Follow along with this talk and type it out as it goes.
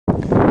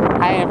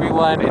Hi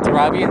everyone, it's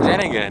Robbie and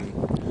Jen again.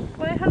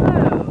 Why,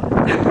 hello.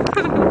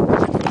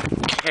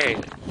 Okay,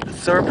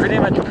 so we're pretty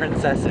much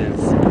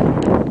princesses.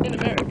 In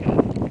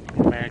America.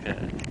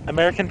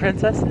 American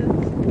princesses?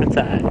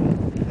 Princess.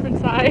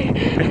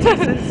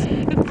 Princesses?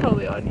 It's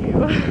totally on you.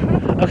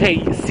 Okay,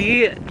 you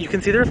can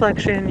see the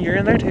reflection. You're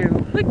in there too.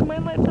 Look,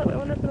 mine lights up. I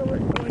wonder if it'll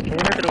work. I wonder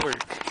if it'll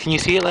work. Can you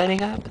see it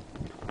lighting up?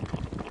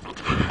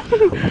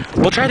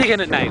 We'll try it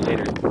again at night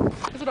later.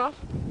 Is it off?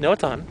 No,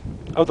 it's on.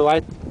 Oh, the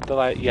light,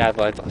 yeah,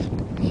 the light's off.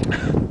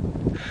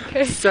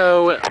 Okay.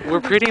 So,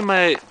 we're pretty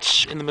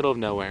much in the middle of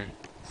nowhere.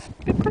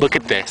 Look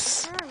at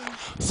this.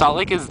 Salt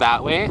Lake is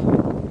that way.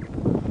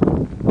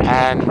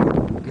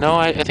 And, no,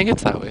 I think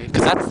it's that way.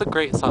 Because that's the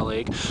Great Salt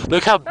Lake.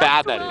 Look how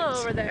bad that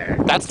is. Over there.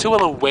 That's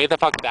Tooele way the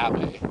fuck that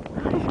way. I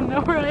don't even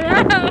know where I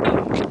am.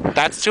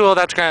 That's Tooele,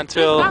 that's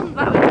Grantville.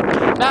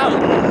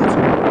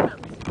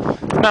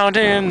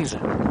 Mountains.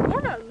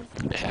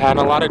 And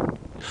a lot of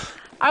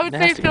I would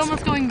say film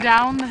is going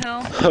down the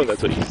hill. Oh,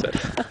 that's what you said.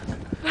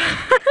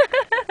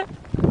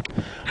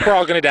 We're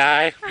all gonna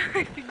die.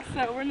 I think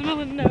so. We're in the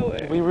middle of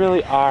nowhere. We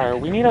really are.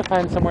 We need to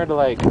find somewhere to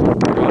like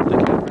grab the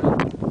camera.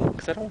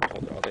 Because I don't want to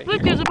hold it all day.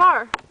 Look, there's a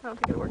bar. I don't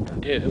think it'll work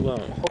out. It won't.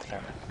 Hold the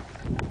camera.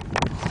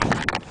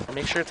 I'll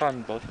make sure it's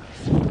on both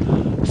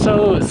of us.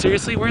 So,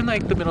 seriously, we're in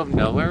like the middle of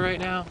nowhere right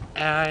now.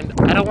 And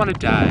I don't want to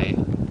die.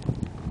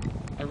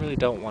 I really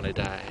don't want to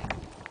die.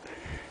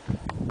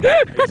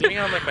 Are you zooming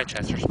on like my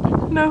chest or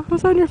something? No, it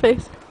was on your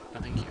face. Oh,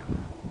 thank you.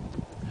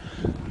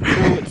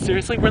 So,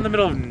 seriously, we're in the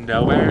middle of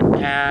nowhere,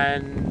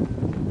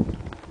 and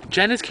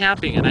Jen is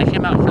camping, and I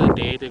came out for the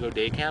day to go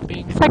day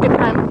camping. Second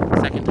time.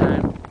 Second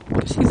time.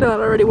 She's out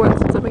already once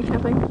since I've been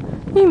camping.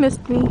 He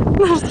missed me. I'm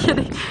just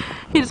kidding.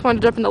 He just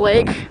wanted to jump in the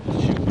lake.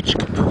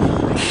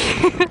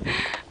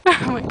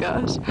 Oh my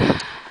gosh.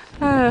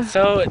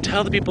 So,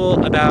 tell the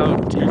people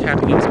about your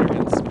camping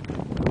experience.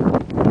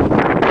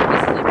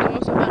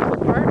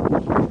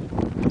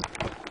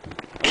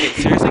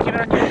 Seriously, you're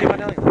not going to do what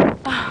telling them.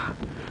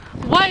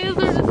 Why is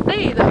there to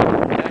say though?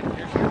 Yeah,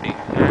 you're camping,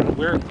 and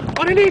we're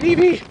on an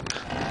ATV.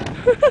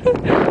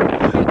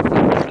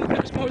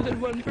 There's more than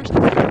one person.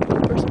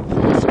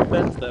 There's some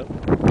beds though.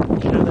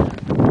 You know that?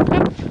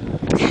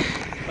 Yep.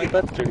 My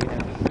butt's dirty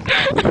now.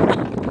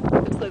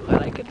 I'm so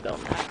glad I could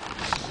film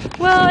that.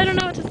 Well, I don't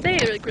know what to say,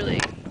 like, really.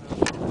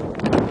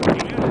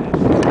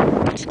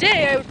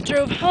 Today I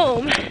drove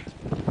home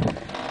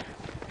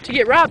to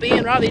get Robbie,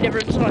 and Robbie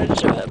never just wanted to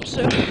show up,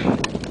 so.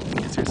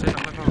 Seriously,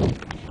 on my phone.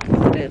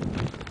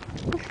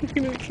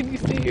 Can you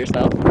see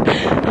yourself?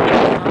 It's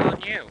all on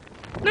you.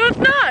 No, it's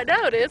not.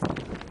 No, it is.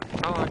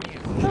 It's all on you.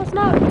 No, it's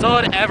not. It's all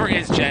it ever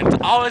is, Jen. It's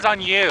always on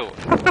you. No,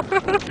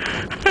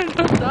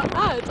 it's not.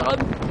 Ah, it's on.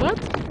 What?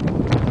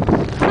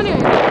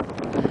 Anyway,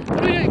 what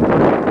are we doing? I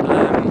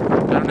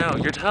don't know.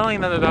 You're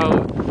telling them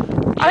about.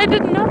 I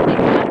didn't know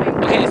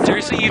anything. Okay,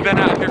 seriously, you've been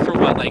out here for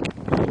what, like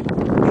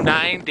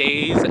 9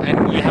 days,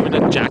 and you haven't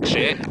done jack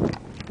shit?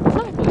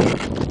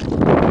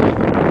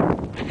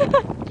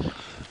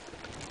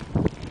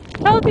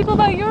 Tell the people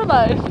about your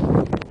life.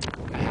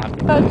 I have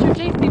to. About your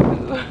JC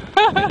poo.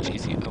 My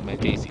JC. Oh, my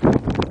JC.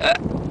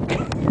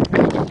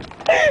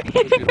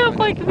 You come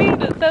like me,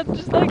 that's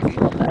just like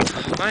that.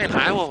 Fine,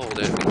 I will hold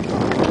it.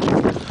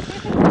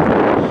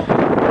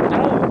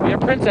 No, we are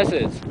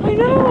princesses. I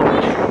know.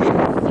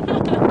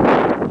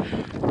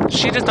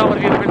 She just don't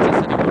want to be a princess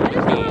anymore. I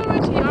just don't want my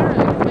tiara.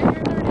 My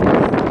hair dirty.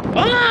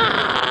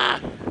 Ah!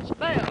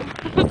 Bam.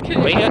 Just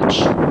kidding. Bitch.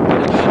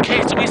 Okay,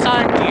 so we saw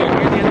a deer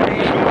here the other day.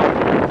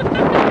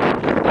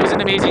 It was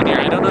an amazing deer.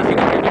 I don't know if you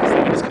can hear it because the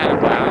wind is kind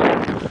of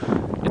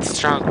loud. It's a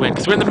strong wind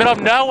because we're in the middle of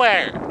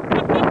nowhere.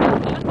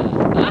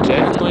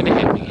 Jen is going to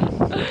hit me.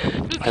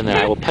 And then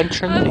I will punch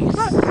her in the face.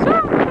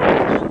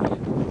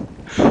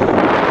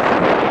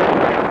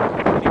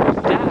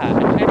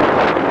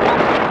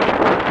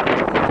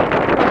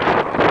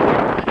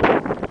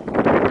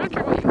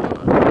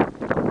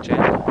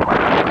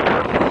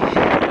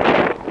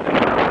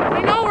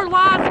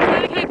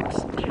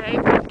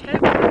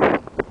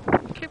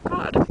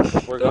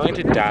 We're going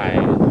to die.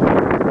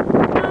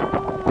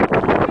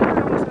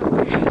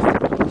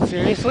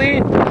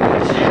 Seriously?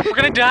 We're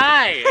gonna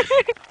die!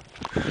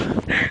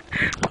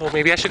 Oh,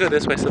 maybe I should go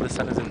this way so the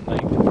sun isn't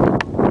like...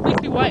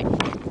 Makes me white.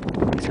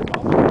 Makes your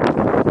mom?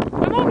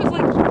 My mom is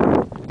like...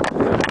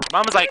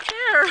 Mom is like...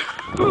 Here.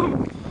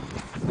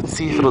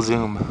 See if it'll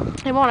zoom.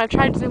 It won't. I've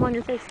tried to zoom on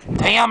your face.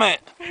 Damn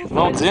it! It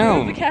won't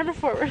zoom. Move the camera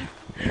forward.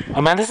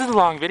 Oh man, this is a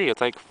long video.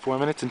 It's like 4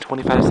 minutes and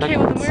 25 seconds. Okay,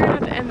 well then we're gonna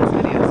have to end this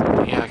video.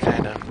 So. Yeah,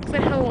 kinda. Because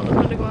I hell want this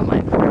one to go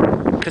online.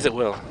 Because it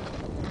will.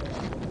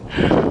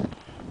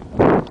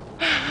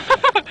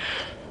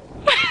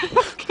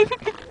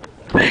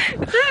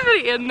 Is there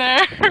anybody in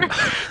there?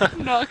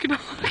 Knock,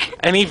 knock.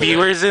 Any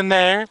viewers in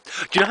there? Do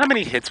you know how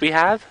many hits we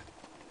have?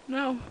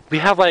 No. We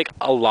have like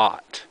a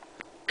lot.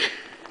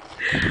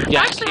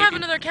 Yeah, I actually have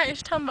another account. You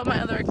should tell them about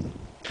my other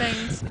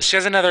things. She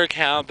has another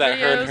account that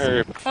Videos.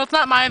 her Well, it's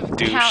not my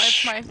account.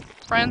 It's my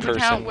friend's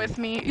account with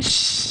me.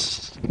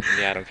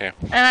 Yeah, I don't care.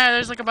 And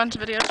there's like a bunch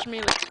of videos from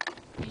me like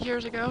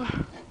years ago.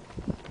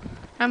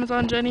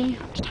 Amazon Jenny.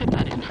 Just type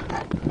that in.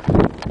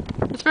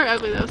 It's very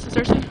ugly though, so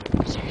seriously.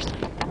 Seriously.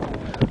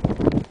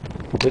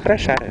 Look at our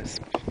shadows.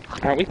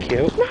 Aren't we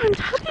cute? No, I'm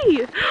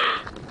happy.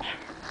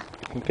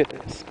 Look at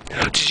this.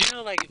 Did you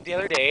know, like, the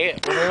other day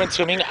when we went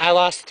swimming, I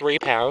lost 3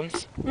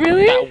 pounds?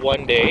 Really? That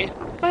one day.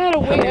 If I had a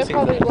weight, I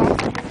probably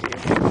lost it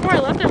too. Before I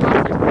left, I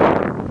lost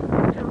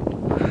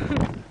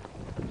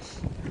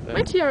it.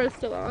 My tiara is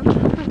still on.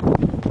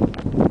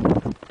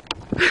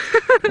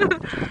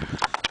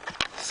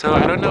 So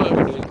I don't know what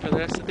we're doing for the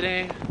rest of the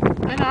day.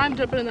 I know, I'm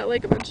jumping in that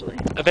lake eventually.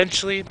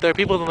 Eventually, there are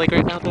people in the lake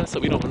right now though, so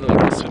we don't want to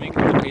go swimming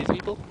with the crazy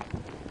people.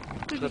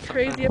 It'd be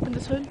crazy up in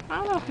this hood. I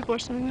don't know if people are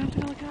swimming. I have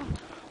to go look it out.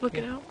 Look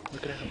it out.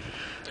 Look it out.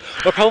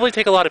 We'll probably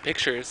take a lot of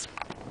pictures.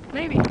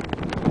 Maybe.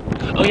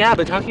 Oh yeah,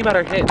 but talking about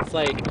our hits,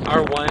 like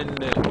our one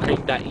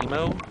Crank That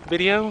Emo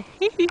video.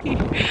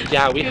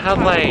 Yeah, we had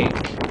like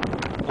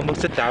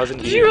almost 1,000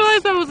 views. Did you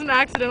realize that was an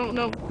accidental?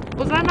 No.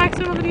 Was that an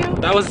accidental video?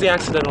 That was the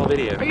accidental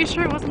video. Are you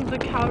sure it wasn't the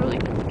Cowardly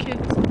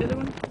Kids, the other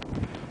one?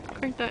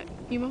 Crank That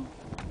Emo?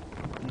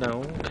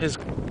 No, because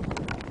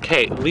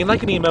okay, Lean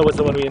Like an Emo was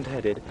the one we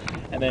intended,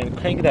 and then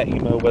Crank That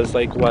Emo was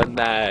like one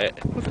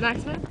that Was it an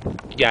accident?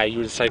 yeah,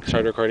 you just like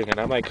started recording, and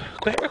I'm like,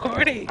 quit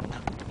recording.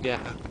 Yeah.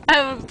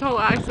 That was a total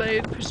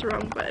accident. I pushed the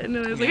wrong button,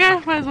 and I was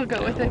like, might as well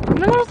go with it. And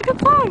then it was a good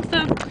song,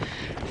 so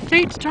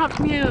fate dropped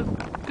me a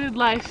good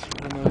life.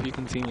 I don't know if you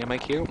can see me. Am I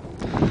cute?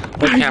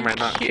 What camera?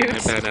 Not cute. My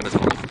bandana's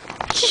on.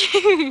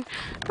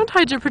 Don't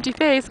hide your pretty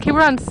face. Okay,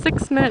 we're on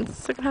 6 minutes,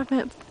 6.5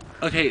 minutes.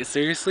 Okay,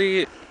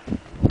 seriously,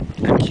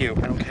 I'm cute.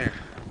 I don't care.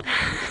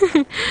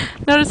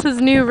 Notice his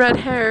new red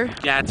hair.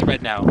 Yeah, it's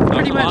red now.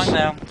 Pretty much. Long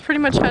now. It's pretty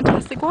much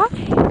fantastic. Why?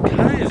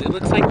 Because it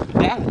looks like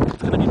that.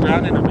 It's gonna be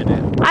brown in a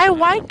minute. I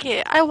like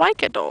it. I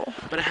like it though.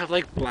 But I have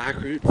like black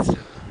roots.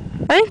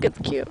 I think it's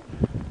cute.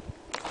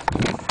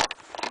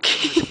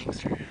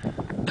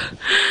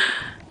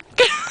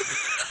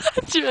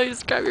 Did you really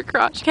just grab your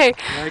crotch? Okay,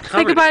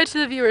 say goodbye to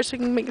the viewers so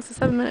we can make this a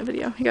 7-minute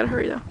video. You gotta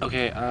hurry though.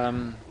 Okay,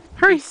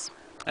 Hurry.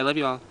 I love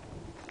you all.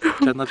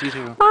 Jen loves you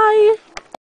too. Bye.